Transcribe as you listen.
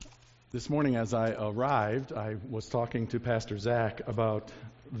This morning as I arrived, I was talking to Pastor Zach about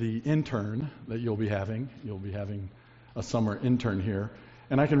the intern that you'll be having. You'll be having a summer intern here.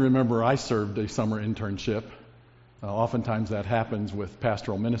 And I can remember I served a summer internship. Oftentimes that happens with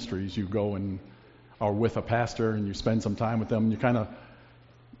pastoral ministries. You go and are with a pastor and you spend some time with them and you kind of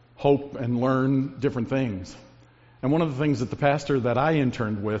hope and learn different things. And one of the things that the pastor that I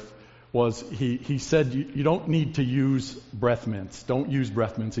interned with was he said, you don't need to use breath mints. Don't use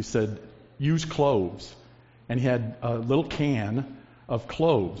breath mints. He said, use cloves. And he had a little can of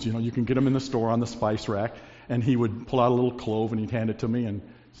cloves. You know, you can get them in the store on the spice rack. And he would pull out a little clove and he'd hand it to me. And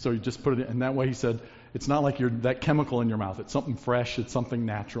so you just put it in. And that way he said, it's not like you're that chemical in your mouth. It's something fresh. It's something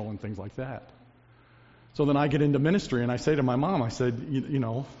natural and things like that. So then I get into ministry and I say to my mom, I said, you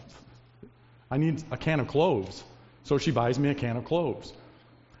know, I need a can of cloves. So she buys me a can of cloves.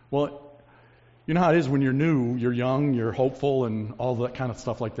 Well, you know how it is when you're new, you're young, you're hopeful, and all that kind of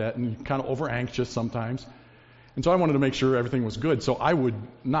stuff like that, and you're kind of over-anxious sometimes. And so I wanted to make sure everything was good, so I would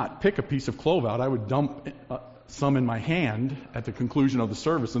not pick a piece of clove out. I would dump some in my hand at the conclusion of the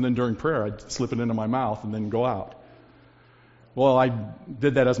service, and then during prayer I'd slip it into my mouth and then go out. Well, I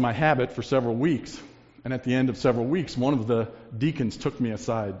did that as my habit for several weeks, and at the end of several weeks, one of the deacons took me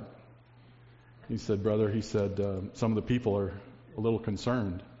aside. He said, "Brother," he said, "some of the people are a little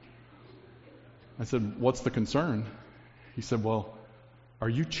concerned." I said, "What's the concern?" He said, "Well, are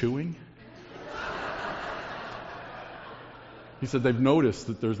you chewing?" He said, "They've noticed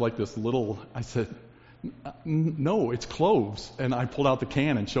that there's like this little..." I said, "No, it's cloves." And I pulled out the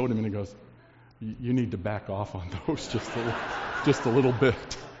can and showed him, and he goes, "You need to back off on those just a little bit."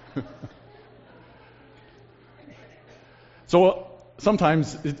 So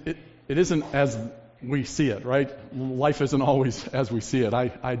sometimes it isn't as we see it, right? Life isn't always as we see it.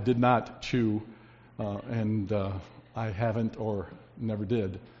 I did not chew, and I haven't or never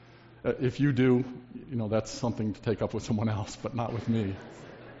did. If you do, you know, that's something to take up with someone else, but not with me.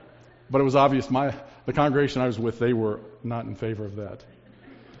 But it was obvious the congregation I was with, they were not in favor of that.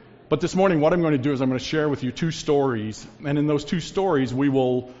 But this morning, what I'm going to do is I'm going to share with you two stories, and in those two stories, we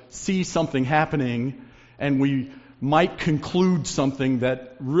will see something happening, and we might conclude something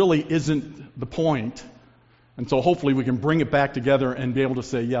that really isn't the point. And so hopefully we can bring it back together and be able to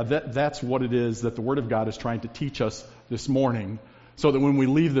say, yeah, that's what it is that the Word of God is trying to teach us this morning, so that when we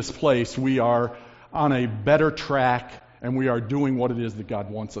leave this place, we are on a better track and we are doing what it is that God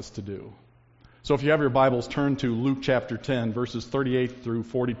wants us to do. So if you have your Bibles, turn to Luke chapter 10, verses 38 through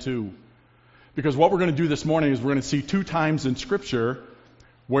 42. Because what we're going to do this morning is we're going to see two times in Scripture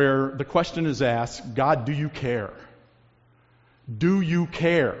where the question is asked, God, do you care? Do you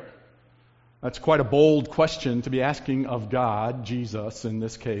care? That's quite a bold question to be asking of God, Jesus in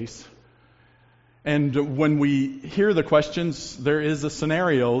this case. And when we hear the questions, there is a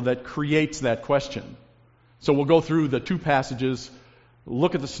scenario that creates that question. So we'll go through the two passages,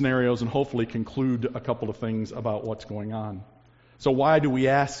 look at the scenarios, and hopefully conclude a couple of things about what's going on. So why do we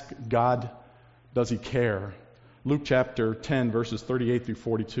ask God, does He care? Luke chapter 10, verses 38 through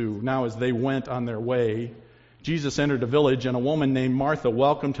 42. Now as they went on their way, Jesus entered a village, and a woman named Martha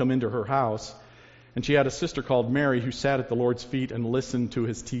welcomed Him into her house. And she had a sister called Mary who sat at the Lord's feet and listened to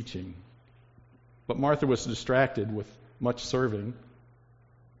His teaching. But Martha was distracted with much serving.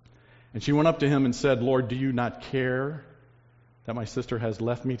 And she went up to Him and said, "Lord, do you not care that my sister has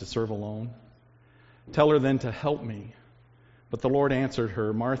left me to serve alone? Tell her then to help me." But the Lord answered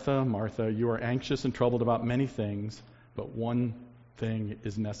her, "Martha, Martha, you are anxious and troubled about many things, but one thing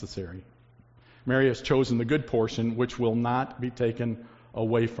is necessary. Mary has chosen the good portion, which will not be taken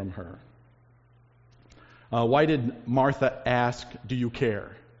away from her." Why did Martha ask, "Do you care?"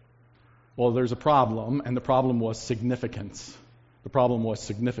 Well, there's a problem, and the problem was significance. The problem was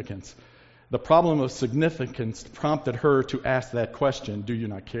significance. The problem of significance prompted her to ask that question, do you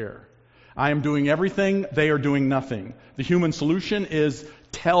not care? I am doing everything, they are doing nothing. The human solution is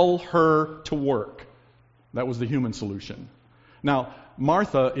tell her to work. That was the human solution. Now,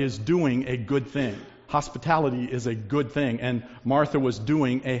 Martha is doing a good thing. Hospitality is a good thing, and Martha was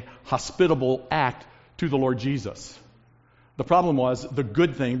doing a hospitable act to the Lord Jesus. The problem was the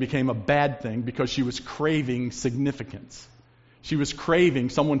good thing became a bad thing because she was craving significance. She was craving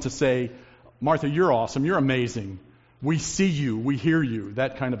someone to say, "Martha, you're awesome, you're amazing. We see you, we hear you,"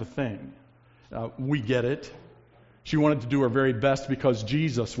 that kind of a thing. We get it. She wanted to do her very best because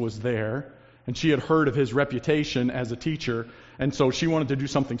Jesus was there, and she had heard of His reputation as a teacher, and so she wanted to do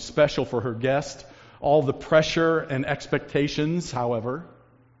something special for her guest. All the pressure and expectations, however,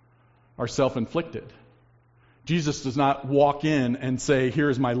 are self-inflicted. Jesus does not walk in and say,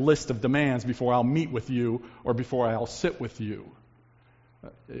 "Here's my list of demands before I'll meet with you or before I'll sit with you."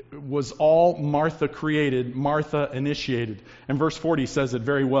 It was all Martha created, Martha initiated. And verse 40 says it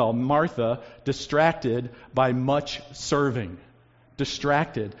very well. Martha, distracted by much serving.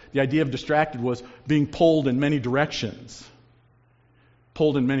 Distracted. The idea of distracted was being pulled in many directions.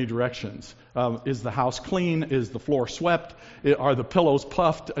 Pulled in many directions. Is the house clean? Is the floor swept? Are the pillows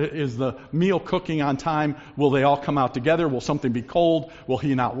puffed? Is the meal cooking on time? Will they all come out together? Will something be cold? Will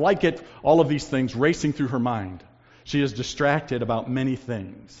he not like it? All of these things racing through her mind. She is distracted about many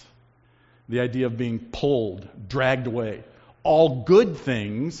things. The idea of being pulled, dragged away. All good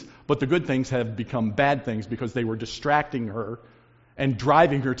things, but the good things have become bad things because they were distracting her and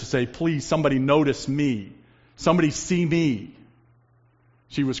driving her to say, please, somebody notice me. Somebody see me.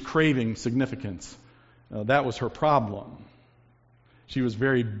 She was craving significance. That was her problem. She was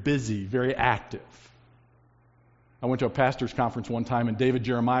very busy, very active. I went to a pastor's conference one time, and David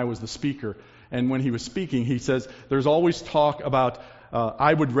Jeremiah was the speaker. And when he was speaking, he says, there's always talk about,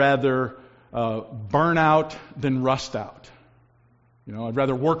 I would rather burn out than rust out. I'd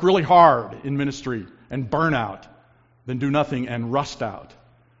rather work really hard in ministry and burn out than do nothing and rust out.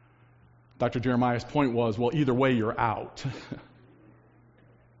 Dr. Jeremiah's point was, well, either way, you're out.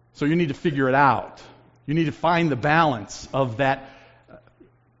 So you need to figure it out. You need to find the balance of that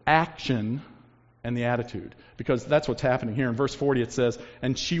action and the attitude. Because that's what's happening here. In verse 40 it says,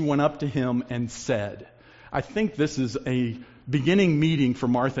 and she went up to him and said. I think this is a beginning meeting for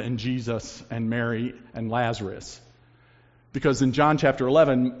Martha and Jesus and Mary and Lazarus. Because in John chapter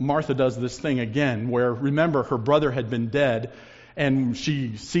 11, Martha does this thing again where, remember, her brother had been dead and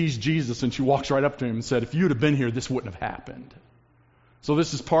she sees Jesus and she walks right up to him and said, if you'd have been here, this wouldn't have happened. So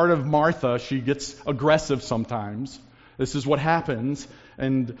this is part of Martha. She gets aggressive sometimes. This is what happens.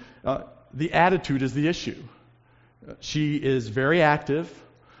 And the attitude is the issue. She is very active,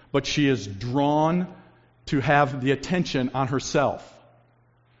 but she is drawn to have the attention on herself.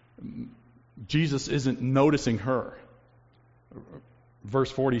 Jesus isn't noticing her.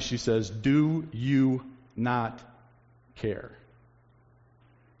 Verse 40, she says, do you not care?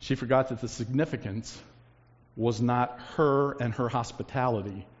 She forgot that the significance was not her and her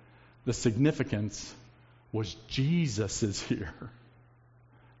hospitality. The significance was Jesus is here.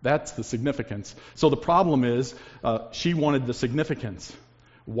 That's the significance. So the problem is, she wanted the significance.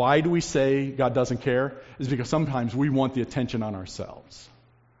 Why do we say God doesn't care? Is because sometimes we want the attention on ourselves.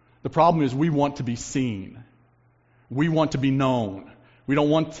 The problem is we want to be seen. We want to be known. We don't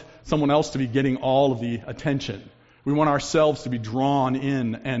want someone else to be getting all of the attention. We want ourselves to be drawn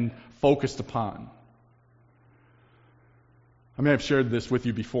in and focused upon. I may have shared this with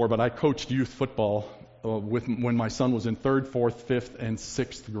you before, but I coached youth football when my son was in 3rd, 4th, 5th, and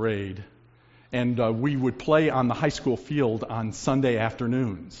 6th grade. And we would play on the high school field on Sunday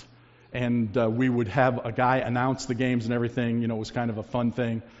afternoons. And we would have a guy announce the games and everything. It was kind of a fun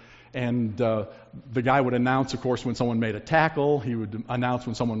thing. And the guy would announce, of course, when someone made a tackle. He would announce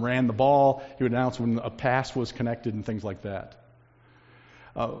when someone ran the ball. He would announce when a pass was connected and things like that.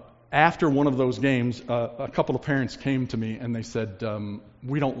 After one of those games, a couple of parents came to me and they said,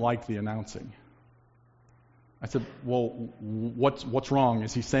 we don't like the announcing. I said, well, what's wrong?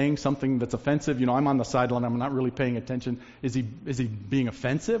 Is he saying something that's offensive? I'm on the sideline. I'm not really paying attention. Is he being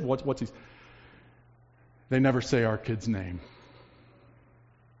offensive? What's he? They never say our kid's name.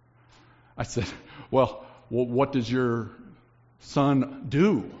 I said, well, what does your son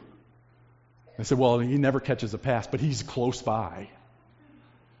do? I said, well, he never catches a pass, but he's close by.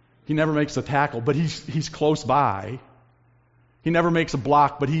 He never makes a tackle, but he's close by. He never makes a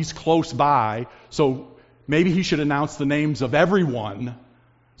block, but he's close by. So maybe he should announce the names of everyone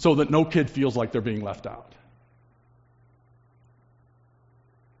so that no kid feels like they're being left out.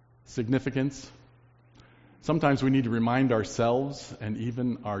 Significance. Sometimes we need to remind ourselves and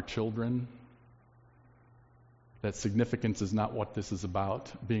even our children that significance is not what this is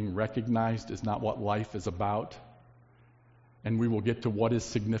about. Being recognized is not what life is about. And we will get to what is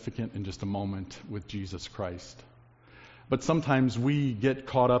significant in just a moment with Jesus Christ. But sometimes we get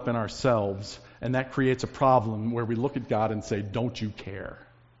caught up in ourselves, and that creates a problem where we look at God and say, don't you care?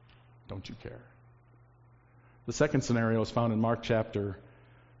 Don't you care? The second scenario is found in Mark chapter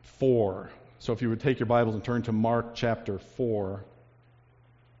 4. So if you would take your Bibles and turn to Mark chapter 4.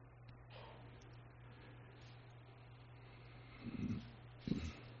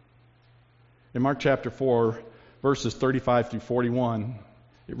 In Mark chapter 4, verses 35 through 41,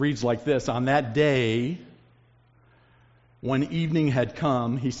 it reads like this. On that day, when evening had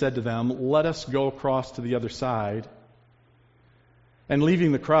come, he said to them, let us go across to the other side. And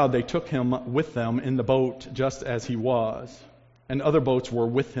leaving the crowd, they took him with them in the boat just as he was. And other boats were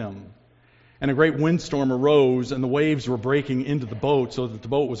with him. And a great windstorm arose, and the waves were breaking into the boat, so that the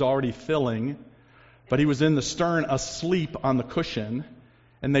boat was already filling. But he was in the stern asleep on the cushion.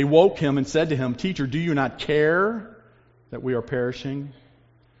 And they woke him and said to him, "Teacher, do you not care that we are perishing?"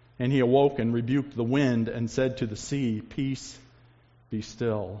 And he awoke and rebuked the wind and said to the sea, "Peace, be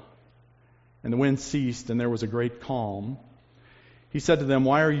still." And the wind ceased, and there was a great calm. He said to them,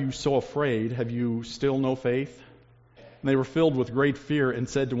 "Why are you so afraid? Have you still no faith?" And they were filled with great fear and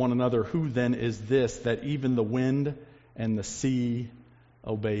said to one another, "Who then is this that even the wind and the sea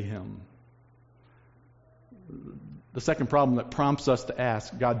obey him?" The second problem that prompts us to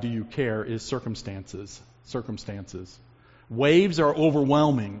ask, "God, do you care?" is circumstances. Circumstances. Waves are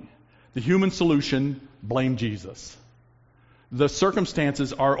overwhelming. The human solution, blame Jesus. The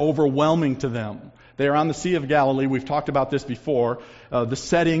circumstances are overwhelming to them. They are on the Sea of Galilee. We've talked about this before. The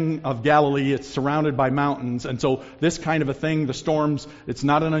setting of Galilee, it's surrounded by mountains. And so this kind of a thing, the storms, it's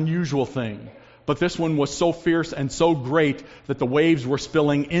not an unusual thing. But this one was so fierce and so great that the waves were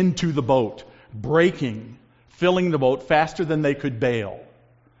spilling into the boat, breaking, filling the boat faster than they could bail,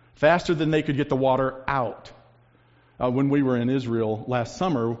 faster than they could get the water out. When we were in Israel last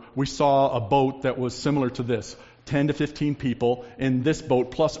summer, we saw a boat that was similar to this. 10 to 15 people in this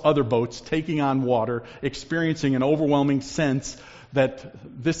boat, plus other boats, taking on water, experiencing an overwhelming sense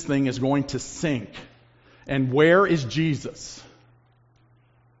that this thing is going to sink. And where is Jesus?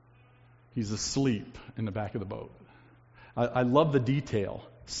 He's asleep in the back of the boat. I love the detail.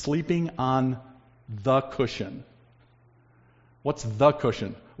 Sleeping on the cushion. What's the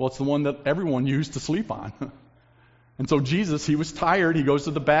cushion? Well, it's the one that everyone used to sleep on. And so Jesus, he was tired. He goes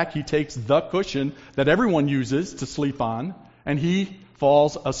to the back. He takes the cushion that everyone uses to sleep on, and he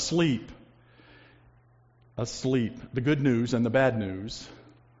falls asleep. Asleep. The good news and the bad news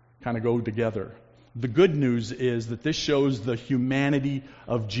kind of go together. The good news is that this shows the humanity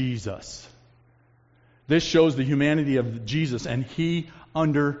of Jesus. This shows the humanity of Jesus, and he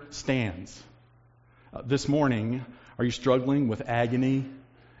understands. This morning, are you struggling with agony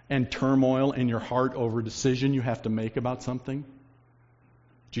and turmoil in your heart over a decision you have to make about something?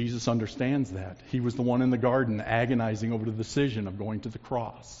 Jesus understands that. He was the one in the garden agonizing over the decision of going to the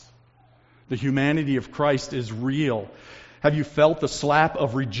cross. The humanity of Christ is real. Have you felt the slap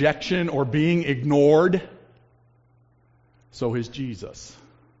of rejection or being ignored? So is Jesus.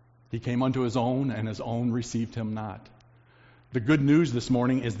 He came unto his own, and his own received him not. The good news this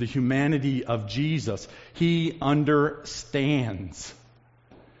morning is the humanity of Jesus. He understands.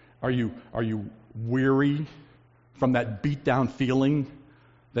 Are you weary from that beat down feeling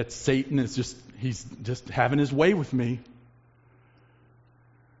that Satan is he's just having his way with me?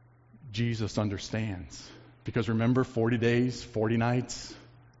 Jesus understands. Because remember, 40 days, 40 nights,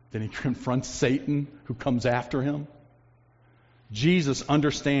 then he confronts Satan who comes after him. Jesus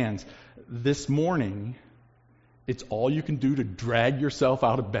understands. This morning, it's all you can do to drag yourself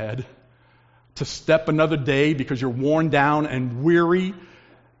out of bed, to step another day because you're worn down and weary.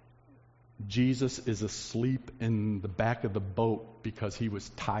 Jesus is asleep in the back of the boat because he was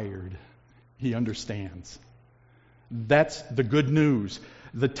tired. He understands. That's the good news.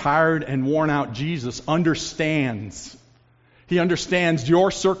 The tired and worn out Jesus understands. He understands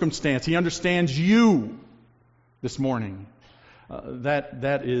your circumstance. He understands you this morning.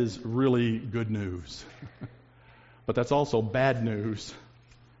 That is really good news. But that's also bad news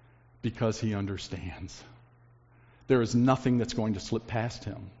because he understands. There is nothing that's going to slip past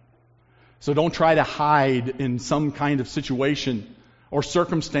him. So don't try to hide in some kind of situation or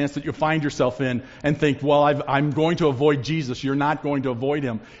circumstance that you find yourself in and think, well, I'm going to avoid Jesus. You're not going to avoid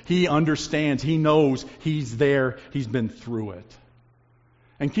him. He understands. He knows. He's there. He's been through it.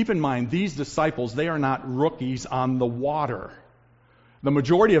 And keep in mind, these disciples, they are not rookies on the water. The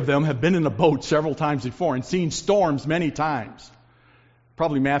majority of them have been in a boat several times before and seen storms many times.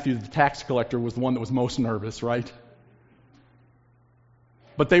 Probably Matthew, the tax collector, was the one that was most nervous, right?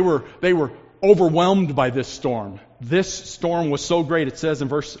 But they were overwhelmed by this storm. This storm was so great, it says in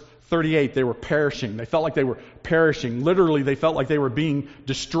verse 38, they were perishing. They felt like they were perishing. Literally, they felt like they were being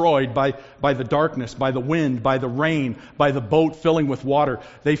destroyed by the darkness, by the wind, by the rain, by the boat filling with water.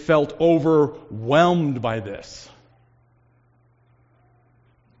 They felt overwhelmed by this.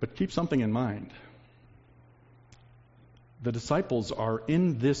 But keep something in mind. The disciples are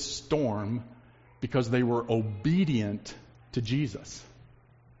in this storm because they were obedient to Jesus.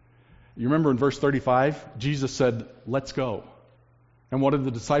 You remember in verse 35, Jesus said, "Let's go." And what did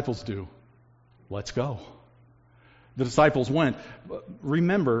the disciples do? Let's go. The disciples went.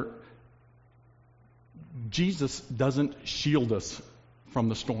 Remember, Jesus doesn't shield us from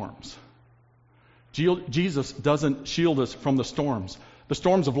the storms. Jesus doesn't shield us from the storms. The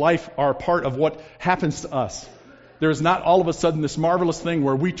storms of life are a part of what happens to us. There is not all of a sudden this marvelous thing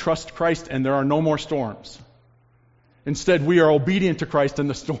where we trust Christ and there are no more storms. Instead, we are obedient to Christ and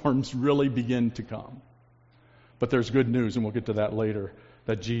the storms really begin to come. But there's good news, and we'll get to that later,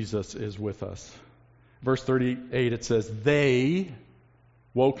 that Jesus is with us. Verse 38, it says, they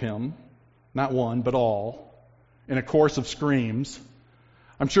woke him, not one, but all, in a chorus of screams.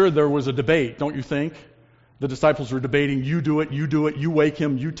 I'm sure there was a debate, don't you think? The disciples were debating, you do it, you wake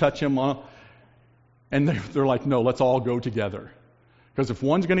him, you touch him. And they're like, no, let's all go together. Because if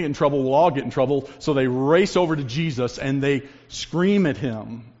one's going to get in trouble, we'll all get in trouble. So they race over to Jesus and they scream at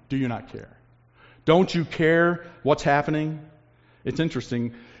him, do you not care? Don't you care what's happening? It's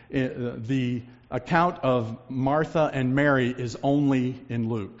interesting. The account of Martha and Mary is only in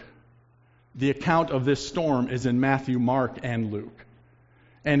Luke. The account of this storm is in Matthew, Mark, and Luke.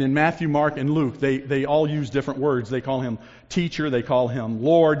 And in Matthew, Mark, and Luke, they all use different words. They call him teacher, they call him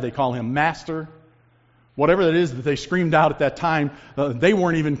Lord, they call him master. Whatever it is that they screamed out at that time, they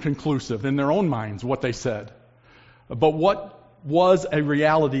weren't even conclusive in their own minds what they said. But what was a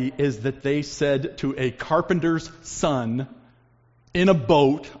reality is that they said to a carpenter's son in a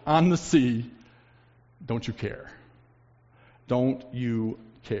boat on the sea, don't you care? Don't you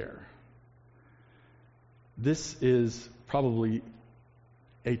care? This is probably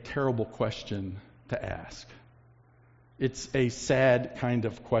a terrible question to ask. It's a sad kind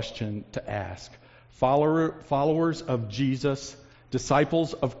of question to ask. Followers of Jesus,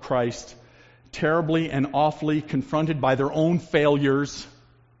 disciples of Christ, terribly and awfully confronted by their own failures,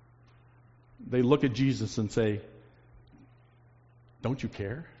 they look at Jesus and say, don't you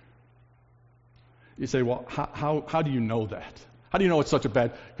care? You say, well, how do you know that? How do you know it's such a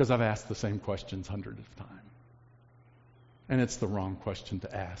bad... Because I've asked the same questions hundreds of times. And it's the wrong question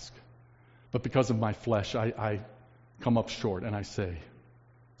to ask. But because of my flesh, I come up short and I say,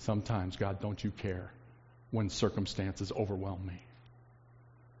 sometimes, God, don't you care when circumstances overwhelm me?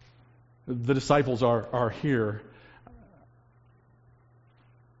 The disciples are here.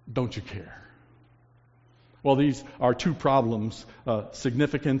 Don't you care? Well, these are two problems,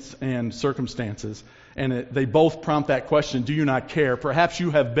 significance and circumstances. And they both prompt that question, do you not care? Perhaps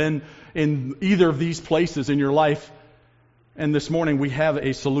you have been in either of these places in your life. And this morning we have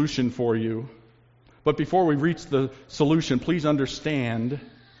a solution for you. But before we reach the solution, please understand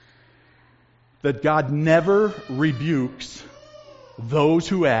that God never rebukes those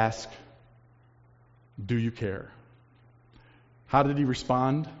who ask, do you care? How did he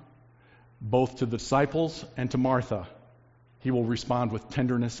respond? Both to the disciples and to Martha. He will respond with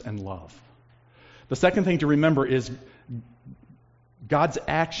tenderness and love. The second thing to remember is God's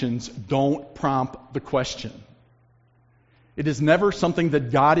actions don't prompt the question. It is never something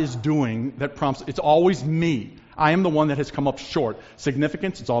that God is doing that prompts. It's always me. I am the one that has come up short.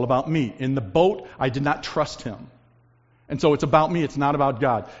 Significance, it's all about me. In the boat, I did not trust him. And so it's about me, it's not about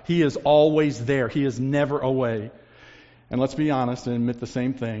God. He is always there. He is never away. And let's be honest and admit the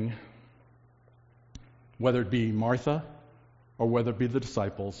same thing. Whether it be Martha or whether it be the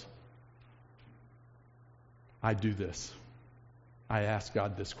disciples, I do this. I ask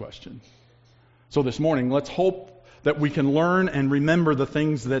God this question. So this morning, let's hope that we can learn and remember the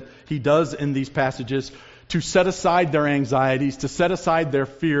things that he does in these passages to set aside their anxieties, to set aside their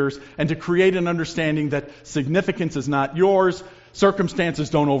fears, and to create an understanding that significance is not yours,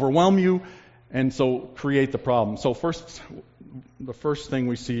 circumstances don't overwhelm you, and so create the problem. So the first thing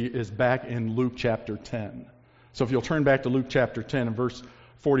we see is back in Luke chapter 10. So if you'll turn back to Luke chapter 10 and verse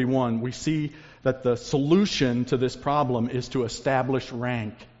 41, we see that the solution to this problem is to establish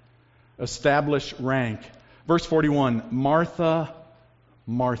rank. Establish rank. Verse 41, Martha,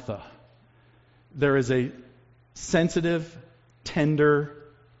 Martha. There is a sensitive, tender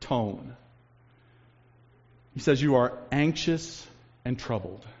tone. He says, you are anxious and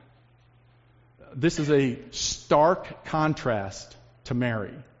troubled. This is a stark contrast to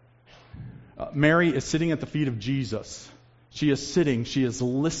Mary. Mary is sitting at the feet of Jesus. She is sitting, she is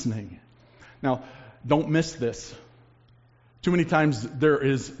listening. Now, don't miss this. Too many times there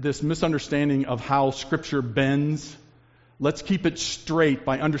is this misunderstanding of how Scripture bends. Let's keep it straight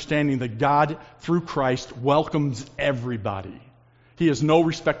by understanding that God, through Christ, welcomes everybody. He is no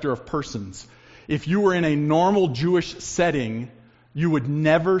respecter of persons. If you were in a normal Jewish setting, you would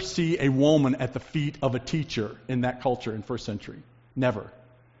never see a woman at the feet of a teacher in that culture in first century. Never.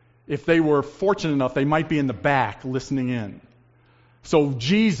 If they were fortunate enough, they might be in the back listening in. So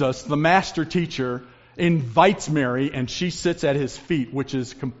Jesus, the master teacher, invites Mary and she sits at his feet, which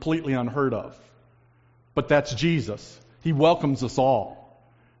is completely unheard of. But that's Jesus. He welcomes us all.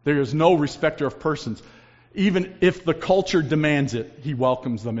 There is no respecter of persons. Even if the culture demands it, he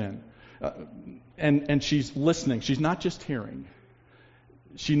welcomes them in. And she's listening. She's not just hearing.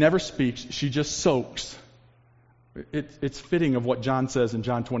 She never speaks. She just soaks. It's fitting of what John says in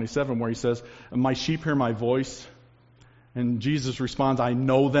John 27, where he says, "My sheep hear my voice." And Jesus responds, "I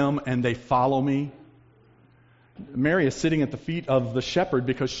know them and they follow me." Mary is sitting at the feet of the shepherd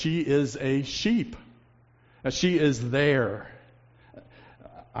because she is a sheep. She is there.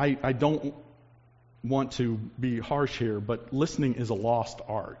 I don't want to be harsh here, but listening is a lost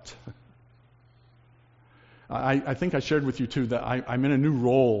art. I think I shared with you too that I'm in a new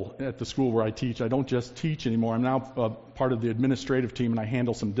role at the school where I teach. I don't just teach anymore. I'm now part of the administrative team, and I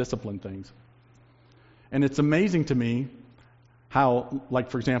handle some discipline things. And it's amazing to me how, like,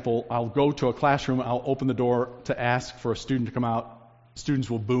 for example, I'll go to a classroom, I'll open the door to ask for a student to come out. Students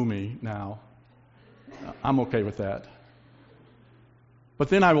will boo me now. I'm okay with that. But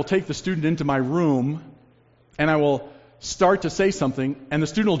then I will take the student into my room, and I will start to say something, and the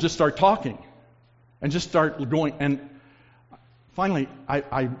student will just start talking. And just start going. And finally,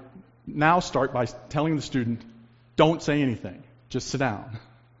 I now start by telling the student, don't say anything. Just sit down.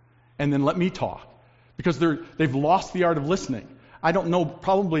 And then let me talk. Because they've lost the art of listening. I don't know,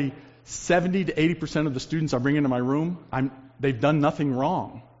 probably 70 to 80% of the students I bring into my room, they've done nothing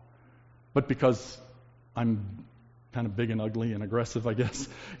wrong. But because I'm kind of big and ugly and aggressive, I guess,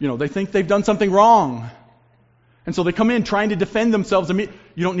 they think they've done something wrong. And so they come in trying to defend themselves. You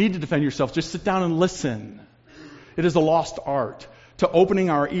don't need to defend yourself. Just sit down and listen. It is a lost art to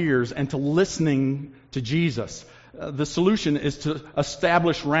opening our ears and to listening to Jesus. The solution is to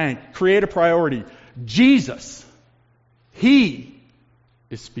establish rank, create a priority. Jesus, He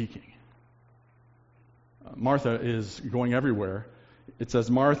is speaking. Martha is going everywhere. It says,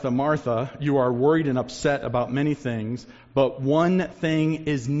 "Martha, Martha, you are worried and upset about many things, but one thing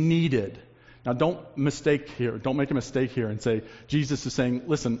is needed." Now, don't make a mistake here and say, Jesus is saying,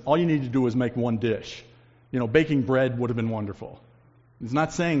 listen, all you need to do is make one dish. Baking bread would have been wonderful. He's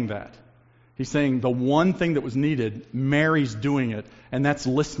not saying that. He's saying the one thing that was needed, Mary's doing it, and that's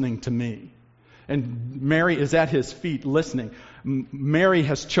listening to me. And Mary is at His feet listening. Mary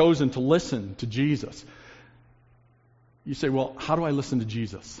has chosen to listen to Jesus. You say, well, how do I listen to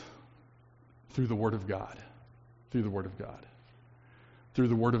Jesus? Through the Word of God. Through the Word of God. Through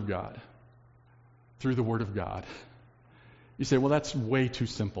the Word of God. Through the Word of God. You say, well, that's way too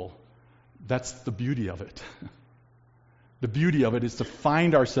simple. That's the beauty of it. The beauty of it is to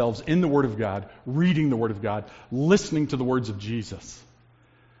find ourselves in the Word of God, reading the Word of God, listening to the words of Jesus.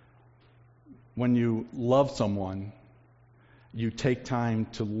 When you love someone, you take time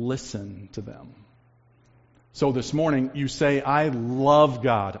to listen to them. So this morning, you say, I love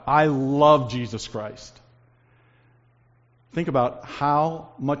God. I love Jesus Christ. Think about how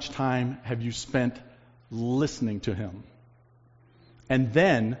much time have you spent listening to Him. And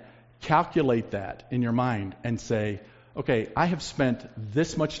then calculate that in your mind and say, okay, I have spent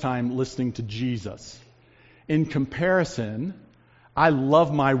this much time listening to Jesus. In comparison, I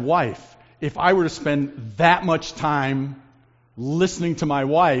love my wife. If I were to spend that much time listening to my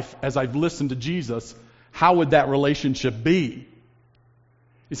wife as I've listened to Jesus, how would that relationship be?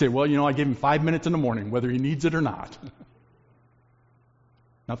 You say, well, I gave him 5 minutes in the morning, whether he needs it or not.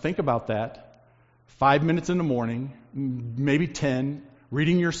 Now think about that. 5 minutes in the morning, maybe 10,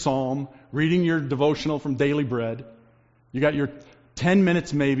 reading your psalm, reading your devotional from Daily Bread. You got your 10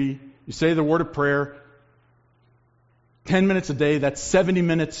 minutes maybe. You say the word of prayer. 10 minutes a day, that's 70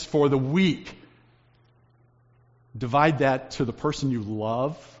 minutes for the week. Divide that to the person you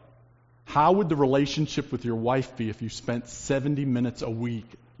love. How would the relationship with your wife be if you spent 70 minutes a week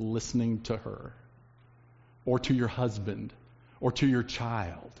listening to her? Or to your husband? Or to your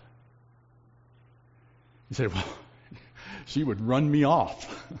child? You say, well, she would run me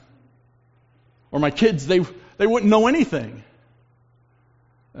off. Or my kids, they wouldn't know anything.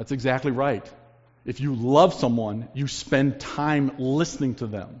 That's exactly right. If you love someone, you spend time listening to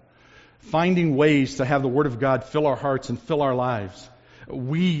them, finding ways to have the Word of God fill our hearts and fill our lives.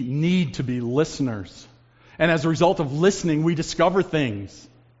 We need to be listeners. And as a result of listening, we discover things.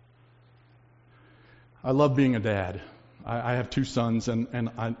 I love being a dad. I have 2 sons, and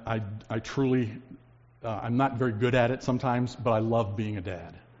I truly, I'm not very good at it sometimes, but I love being a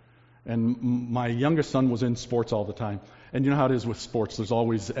dad. And my youngest son was in sports all the time. And you know how it is with sports. There's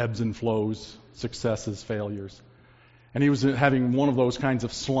always ebbs and flows, successes, failures. And he was having one of those kinds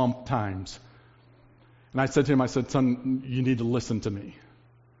of slump times. And I said to him, son, you need to listen to me.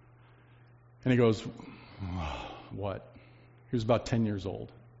 And he goes, what? He was about 10 years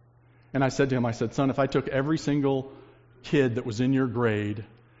old. And I said to him, son, if I took every single kid that was in your grade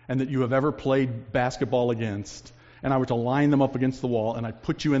and that you have ever played basketball against, and I were to line them up against the wall, and I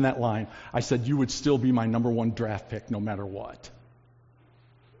put you in that line, I said you would still be my number one draft pick no matter what.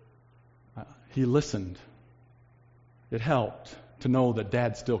 He listened. It helped to know that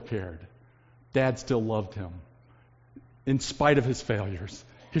Dad still cared. Dad still loved him. In spite of his failures,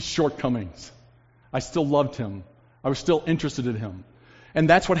 his shortcomings, I still loved him. I was still interested in him. And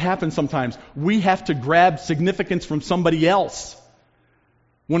that's what happens sometimes. We have to grab significance from somebody else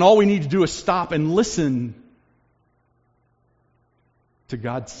when all we need to do is stop and listen to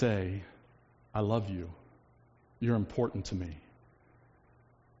God say, I love you. You're important to me.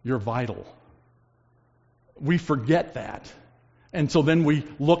 You're vital. We forget that. And so then we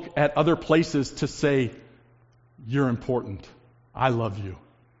look at other places to say, you're important. I love you.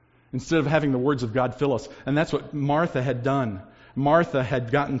 Instead of having the words of God fill us. And that's what Martha had done. Martha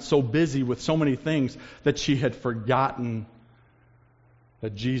had gotten so busy with so many things that she had forgotten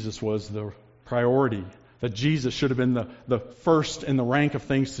that Jesus was the priority, that Jesus should have been the first in the rank of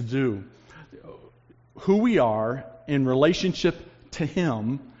things to do. Who we are in relationship to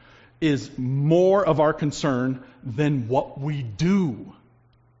Him is more of our concern than what we do.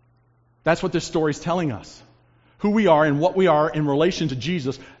 That's what this story is telling us. Who we are and what we are in relation to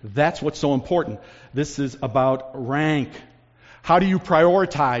Jesus, that's what's so important. This is about rank. How do you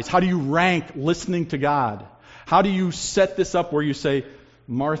prioritize? How do you rank listening to God? How do you set this up where you say,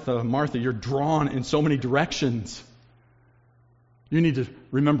 Martha, Martha, you're drawn in so many directions. You need to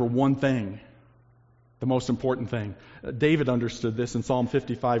remember one thing, the most important thing. David understood this in Psalm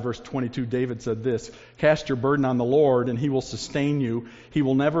 55, verse 22. David said this, cast your burden on the Lord and He will sustain you. He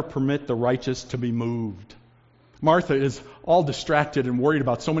will never permit the righteous to be moved. Martha is all distracted and worried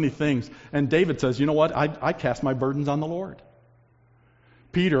about so many things. And David says, you know what? I cast my burdens on the Lord.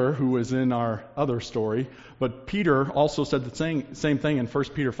 Peter, who was in our other story, but Peter also said the same thing in 1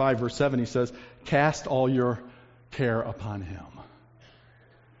 Peter 5, verse 7. He says, cast all your care upon Him.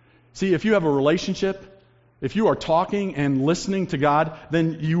 See, if you have a relationship, if you are talking and listening to God,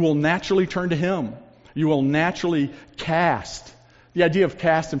 then you will naturally turn to Him. You will naturally cast. The idea of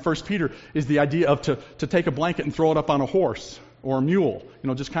cast in 1 Peter is the idea of to take a blanket and throw it up on a horse or a mule.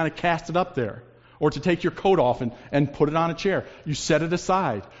 Just kind of cast it up there. Or to take your coat off and put it on a chair. You set it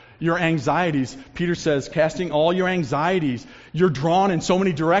aside. Your anxieties, Peter says, casting all your anxieties. You're drawn in so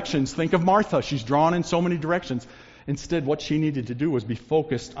many directions. Think of Martha. She's drawn in so many directions. Instead, what she needed to do was be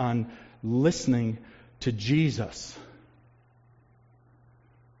focused on listening to Jesus.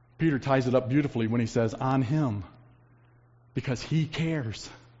 Peter ties it up beautifully when he says, on Him. Because He cares.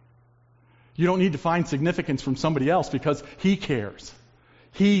 You don't need to find significance from somebody else because He cares.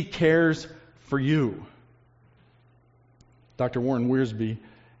 He cares for you. Dr. Warren Wiersbe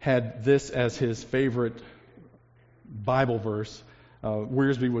had this as his favorite Bible verse.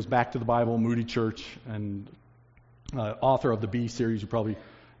 Wiersbe was Back to the Bible, Moody Church, and author of the B series. You probably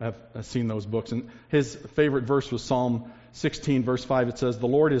have seen those books. And his favorite verse was Psalm 16, verse 5. It says, the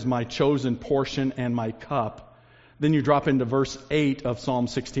Lord is my chosen portion and my cup. Then you drop into verse 8 of Psalm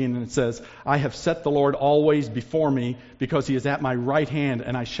 16, and it says, I have set the Lord always before me, because He is at my right hand,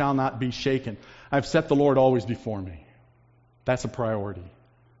 and I shall not be shaken. I've set the Lord always before me. That's a priority.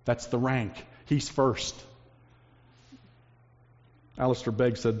 That's the rank. He's first. Alistair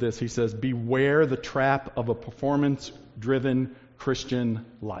Begg said this. He says, beware the trap of a performance-driven Christian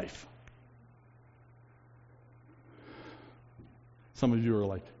life. Some of you are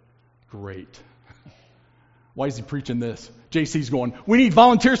like, great. Why is he preaching this? JC's going, we need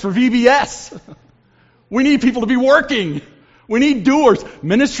volunteers for VBS. We need people to be working. We need doers.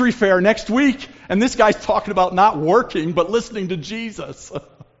 Ministry fair next week. And this guy's talking about not working, but listening to Jesus.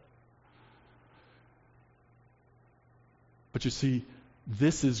 But you see,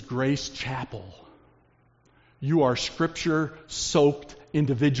 this is Grace Chapel. You are Scripture-soaked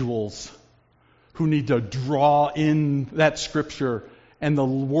individuals who need to draw in that Scripture and the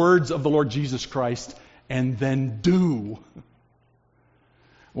words of the Lord Jesus Christ and then do.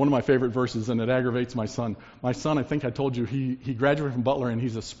 One of my favorite verses, and it aggravates my son. My son, I think I told you, he graduated from Butler, and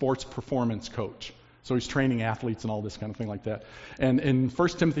he's a sports performance coach. So he's training athletes and all this kind of thing like that. And in 1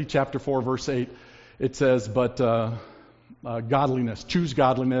 Timothy chapter 4, verse 8, it says, but godliness, choose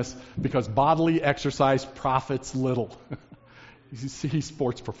godliness, because bodily exercise profits little. He's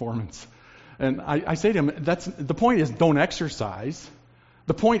sports performance. And I say to him, the point is don't exercise.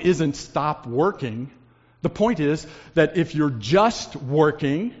 The point isn't stop working. The point is that if you're just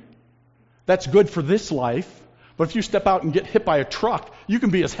working, that's good for this life. But if you step out and get hit by a truck, you can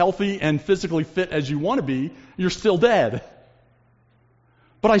be as healthy and physically fit as you want to be. You're still dead.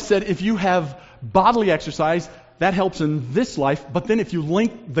 But I said, if you have bodily exercise, that helps in this life, but then if you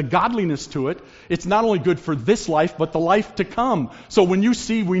link the godliness to it, it's not only good for this life, but the life to come. So when you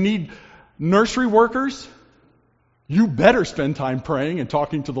see we need nursery workers, you better spend time praying and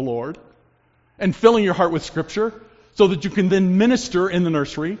talking to the Lord and filling your heart with Scripture so that you can then minister in the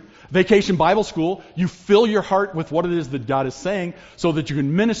nursery. Vacation Bible School, you fill your heart with what it is that God is saying so that you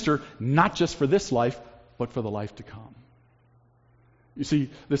can minister not just for this life, but for the life to come. You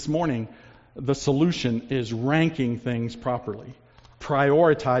see, this morning, the solution is ranking things properly,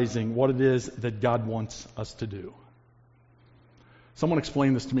 prioritizing what it is that God wants us to do. Someone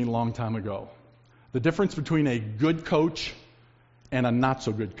explained this to me a long time ago. The difference between a good coach and a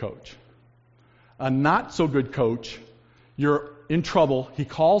not-so-good coach. A not-so-good coach, you're in trouble, he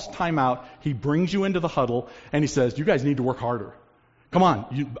calls timeout, he brings you into the huddle, and he says, you guys need to work harder. Come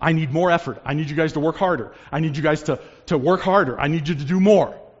on, I need more effort. I need you guys to work harder. I need you guys to work harder. I need you to do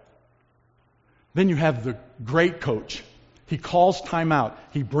more. Then you have the great coach. He calls timeout,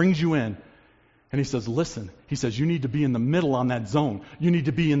 he brings you in, and he says, listen, he says, you need to be in the middle on that zone. You need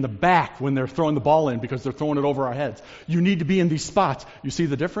to be in the back when they're throwing the ball in because they're throwing it over our heads. You need to be in these spots. You see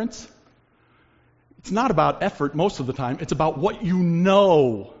the difference? It's not about effort most of the time. It's about what you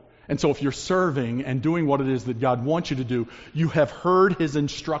know. And so if you're serving and doing what it is that God wants you to do, you have heard His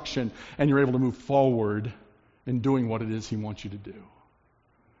instruction and you're able to move forward in doing what it is He wants you to do.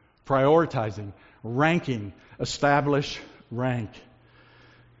 Prioritizing, ranking, establish, rank.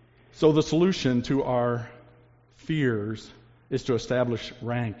 So the solution to our fears is to establish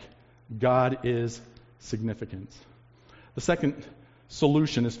rank. God is significance. The second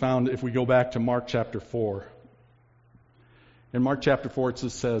solution is found if we go back to Mark chapter 4. In Mark chapter 4 it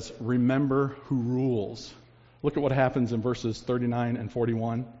says, remember who rules. Look at what happens in verses 39 and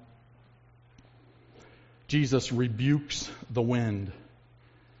 41. Jesus rebukes the wind.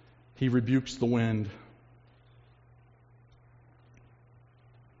 He rebukes the wind.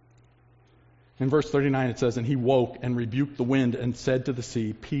 In verse 39 it says, and he woke and rebuked the wind and said to the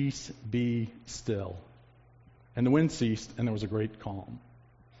sea, peace, be still. And the wind ceased and there was a great calm.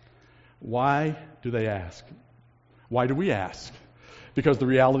 Why do they ask? Why do we ask? Because the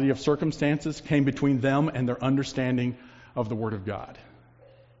reality of circumstances came between them and their understanding of the Word of God.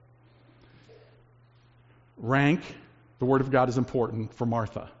 Rank, the Word of God is important for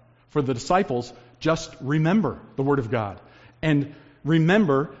Martha. For the disciples, just remember the Word of God. And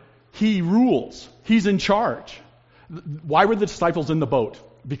remember, He rules. He's in charge. Why were the disciples in the boat?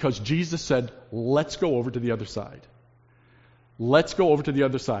 Because Jesus said, let's go over to the other side. Let's go over to the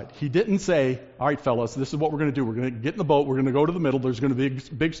other side. He didn't say, all right, fellas, this is what we're going to do. We're going to get in the boat. We're going to go to the middle. There's going to be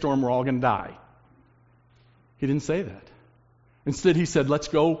a big storm. We're all going to die. He didn't say that. Instead, He said, let's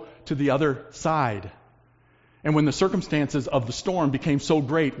go to the other side. And when the circumstances of the storm became so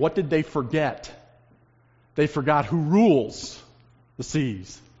great, what did they forget? They forgot who rules the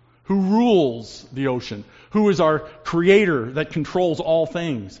seas, who rules the ocean, who is our Creator that controls all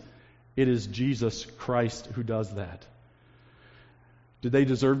things. It is Jesus Christ who does that. Did they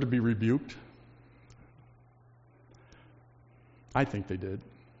deserve to be rebuked? I think they did.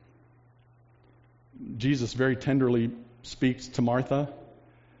 Jesus very tenderly speaks to Martha,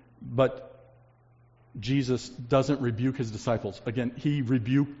 but Jesus doesn't rebuke His disciples. Again, He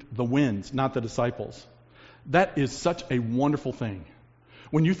rebuked the winds, not the disciples. That is such a wonderful thing.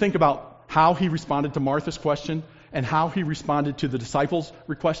 When you think about how He responded to Martha's question and how He responded to the disciples'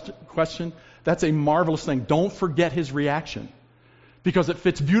 question, that's a marvelous thing. Don't forget His reaction, because it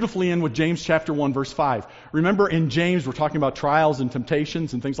fits beautifully in with James chapter 1, verse 5. Remember in James, we're talking about trials and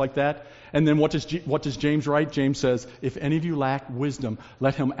temptations and things like that. And then what does James write? James says, if any of you lack wisdom,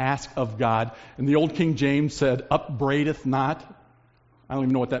 let him ask of God. And the old King James said, upbraideth not. I don't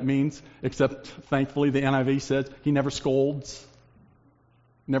even know what that means, except thankfully the NIV says, He never scolds.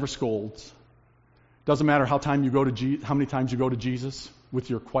 Never scolds. Doesn't matter how many times you go to Jesus with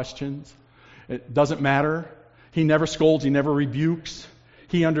your questions. It doesn't matter. He never scolds. He never rebukes.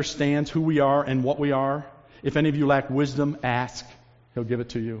 He understands who we are and what we are. If any of you lack wisdom, ask. He'll give it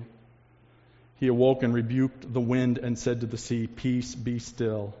to you. He awoke and rebuked the wind and said to the sea, peace, be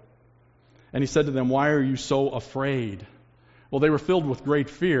still. And He said to them, why are you so afraid? Well, they were filled with great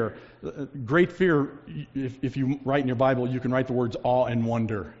fear. Great fear, if you write in your Bible, you can write the words awe and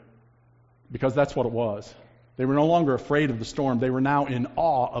wonder, because that's what it was. They were no longer afraid of the storm. They were now in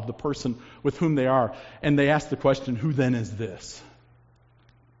awe of the person with whom they are. And they asked the question, who then is this?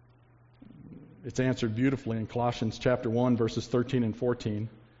 It's answered beautifully in Colossians chapter 1, verses 13 and 14.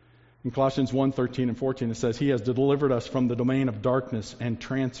 In Colossians 1, 13 and 14, it says, He has delivered us from the domain of darkness and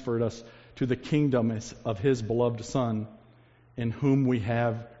transferred us to the kingdom of His beloved Son, in whom we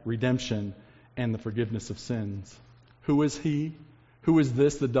have redemption and the forgiveness of sins. Who is He? Who is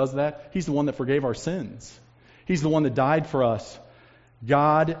this that does that? He's the one that forgave our sins. He's the one that died for us.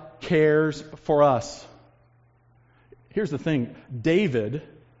 God cares for us. Here's the thing. David,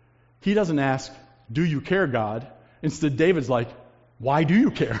 he doesn't ask, do you care, God? Instead, David's like, why do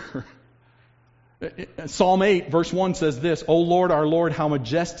you care? Psalm 8, verse 1 says this, O Lord, our Lord, how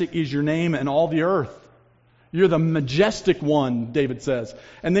majestic is your name in all the earth. You're the majestic one, David says.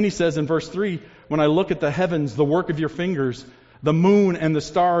 And then he says in verse 3, when I look at the heavens, the work of your fingers, the moon and the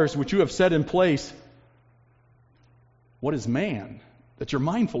stars which you have set in place, what is man that you're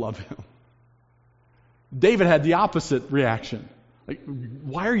mindful of him? David had the opposite reaction. Like,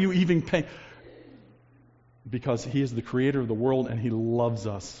 why are you even paying? Because he is the creator of the world and he loves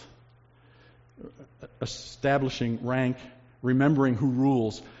us. Establishing rank, remembering who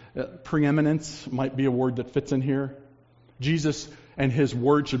rules. Preeminence might be a word that fits in here. Jesus and His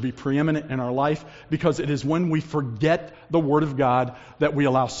Word should be preeminent in our life because it is when we forget the Word of God that we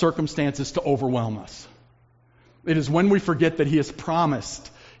allow circumstances to overwhelm us. It is when we forget that He has promised,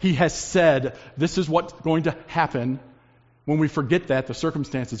 He has said, this is what's going to happen. When we forget that, the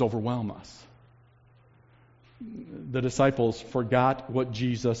circumstances overwhelm us. The disciples forgot what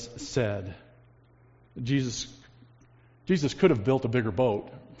Jesus said. Jesus could have built a bigger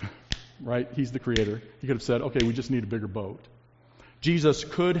boat, right? He's the creator. He could have said, okay, we just need a bigger boat. Jesus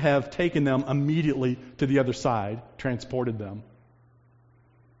could have taken them immediately to the other side, transported them.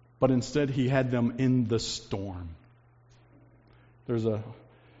 But instead, He had them in the storm. There's a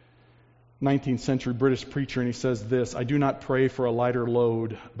 19th century British preacher, and he says this, I do not pray for a lighter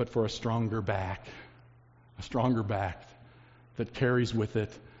load, but for a stronger back. A stronger back that carries with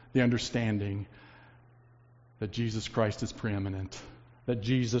it the understanding that Jesus Christ is preeminent, that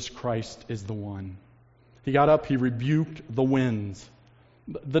Jesus Christ is the one. He got up, He rebuked the winds.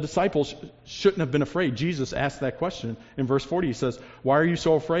 The disciples shouldn't have been afraid. Jesus asked that question. In verse 40, He says, why are you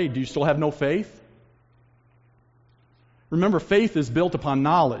so afraid? Do you still have no faith? Remember, faith is built upon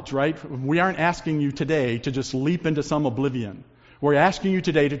knowledge, right? We aren't asking you today to just leap into some oblivion. We're asking you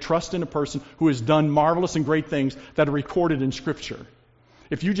today to trust in a person who has done marvelous and great things that are recorded in Scripture.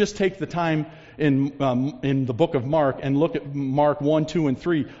 If you just take the time in the book of Mark and look at Mark 1, 2, and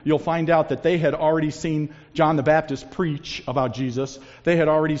 3, you'll find out that they had already seen John the Baptist preach about Jesus. They had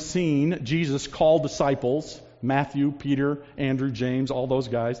already seen Jesus call disciples, Matthew, Peter, Andrew, James, all those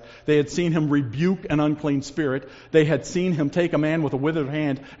guys. They had seen Him rebuke an unclean spirit. They had seen Him take a man with a withered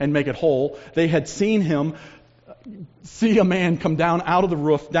hand and make it whole. They had seen Him see a man come down out of the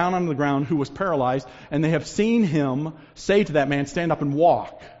roof, down onto the ground, who was paralyzed, and they have seen Him say to that man, stand up and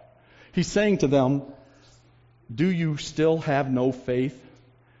walk. He's saying to them, do you still have no faith?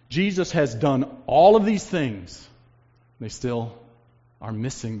 Jesus has done all of these things. They still are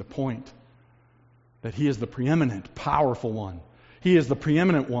missing the point that He is the preeminent, powerful one. He is the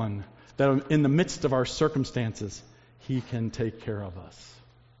preeminent one that in the midst of our circumstances, He can take care of us.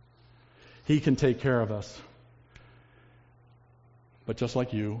 He can take care of us. But just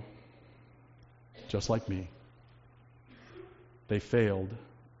like you, just like me, they failed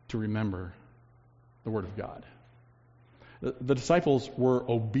to remember the Word of God. The disciples were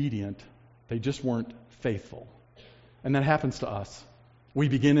obedient. They just weren't faithful. And that happens to us. We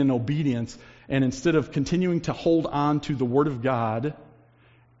begin in obedience, and instead of continuing to hold on to the Word of God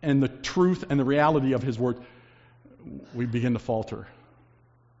and the truth and the reality of His Word, we begin to falter.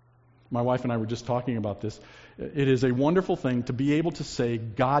 My wife and I were just talking about this. It is a wonderful thing to be able to say,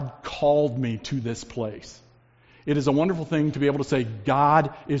 God called me to this place. It is a wonderful thing to be able to say,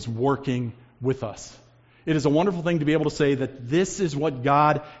 God is working with us. It is a wonderful thing to be able to say that this is what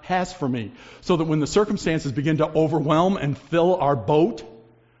God has for me. So that when the circumstances begin to overwhelm and fill our boat,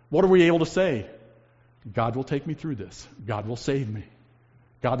 what are we able to say? God will take me through this. God will save me.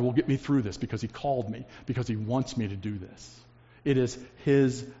 God will get me through this because He called me, because He wants me to do this. It is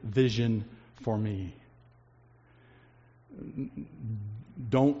His vision for me.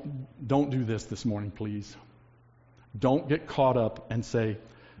 Don't do this morning, please. Don't get caught up and say,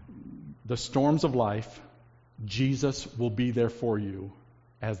 the storms of life, Jesus will be there for you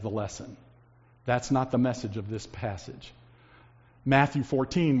as the lesson. That's not the message of this passage. Matthew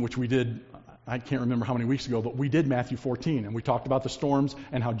 14, which we did, I can't remember how many weeks ago, but we did Matthew 14, and we talked about the storms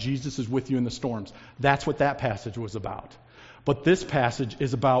and how Jesus is with you in the storms. That's what that passage was about. But this passage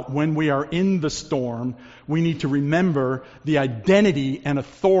is about when we are in the storm, we need to remember the identity and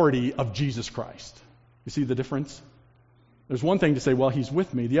authority of Jesus Christ. You see the difference? There's one thing to say, well, He's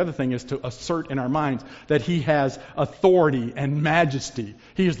with me. The other thing is to assert in our minds that He has authority and majesty.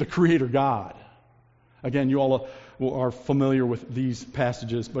 He is the Creator God. Again, you all are familiar with these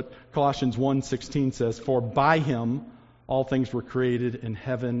passages, but Colossians 1:16 says, "For by him all things were created in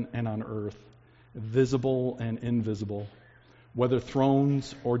heaven and on earth, visible and invisible, whether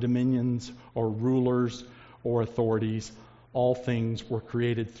thrones or dominions or rulers or authorities, all things were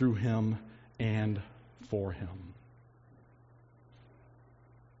created through him and for him."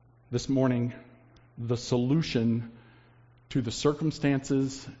 This morning, the solution to the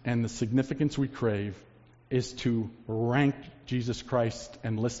circumstances and the significance we crave is to rank Jesus Christ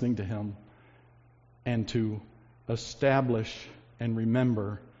and listening to him, and to establish and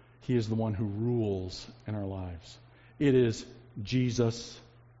remember he is the one who rules in our lives. It is Jesus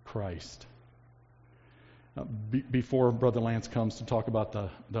Christ. Before Brother Lance comes to talk about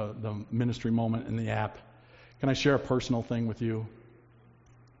the ministry moment in the app, can I share a personal thing with you?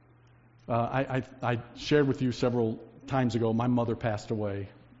 I shared with you several times ago, my mother passed away,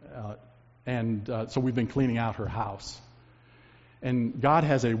 and so we've been cleaning out her house. And God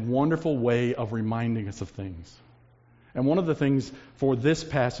has a wonderful way of reminding us of things. And one of the things for this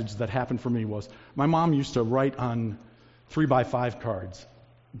passage that happened for me was, my mom used to write on 3x5 cards.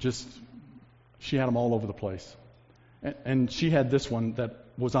 She had them all over the place. And she had this one that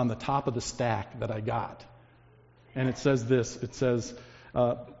was on the top of the stack that I got. And it says this, it says,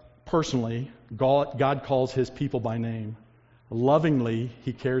 personally, God calls his people by name. Lovingly,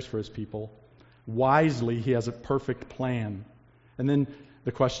 he cares for his people. Wisely, he has a perfect plan. And then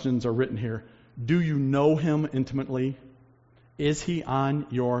the questions are written here. Do you know him intimately? Is he on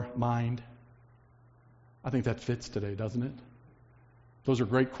your mind? I think that fits today, doesn't it? Those are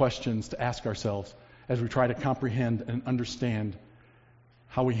great questions to ask ourselves as we try to comprehend and understand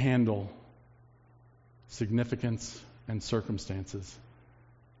how we handle significance and circumstances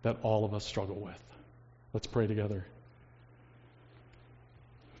that all of us struggle with. Let's pray together.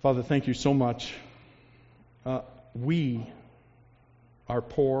 Father, thank you so much. We are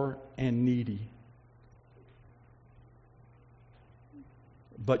poor and needy.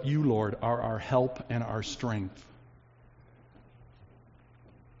 But you, Lord, are our help and our strength.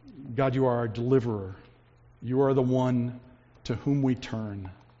 God, you are our deliverer. You are the one to whom we turn.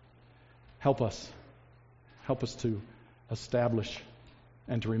 Help us. Help us to establish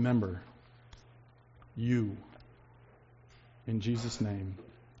and to remember you. In Jesus' name,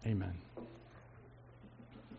 amen.